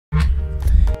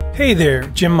Hey there,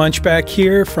 Jim Munchback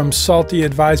here from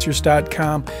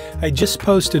saltyadvisors.com. I just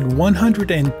posted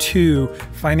 102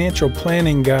 financial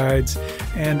planning guides,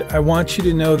 and I want you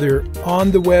to know they're on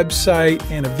the website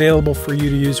and available for you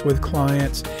to use with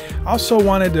clients. I also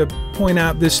wanted to point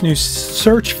out this new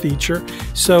search feature.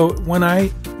 So when I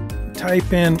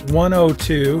type in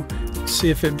 102,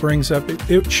 see if it brings up,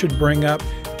 it should bring up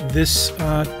this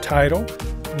title,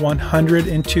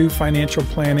 102 Financial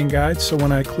Planning Guides. So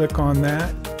when I click on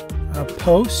that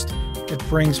post, it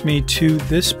brings me to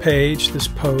this page, this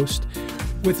post,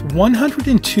 with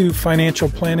 102 financial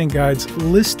planning guides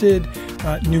listed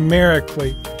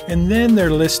numerically. And then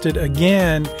they're listed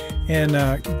again in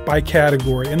by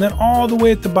category. And then all the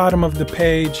way at the bottom of the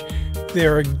page,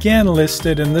 they're again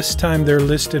listed, and this time they're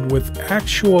listed with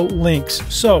actual links.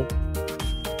 So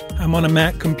I'm on a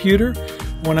Mac computer.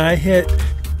 When I hit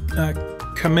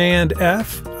Command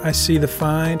F, I see the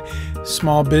find.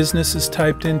 Small business is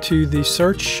typed into the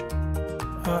search,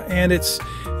 and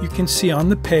you can see on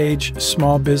the page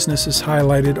small business is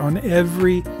highlighted on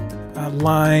every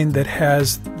line that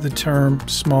has the term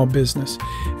small business.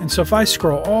 And so if I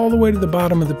scroll all the way to the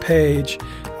bottom of the page,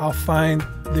 I'll find,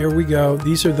 there we go,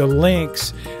 these are the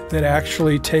links that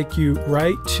actually take you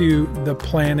right to the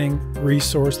planning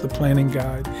resource, the planning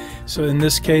guide. So in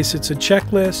this case, it's a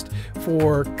checklist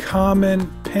for common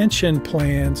pension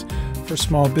plans for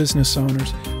small business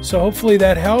owners. So hopefully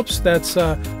that helps. That's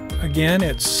again,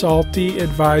 it's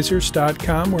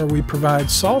saltyadvisors.com, where we provide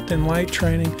salt and light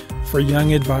training for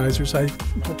young advisors. I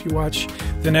hope you watch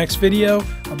the next video.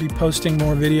 I'll be posting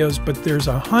more videos, but there's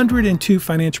 102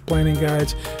 financial planning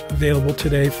guides available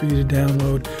today for you to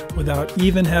download without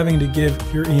even having to give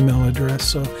your email address.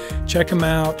 So check them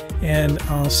out, and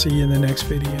I'll see you in the next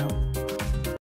video.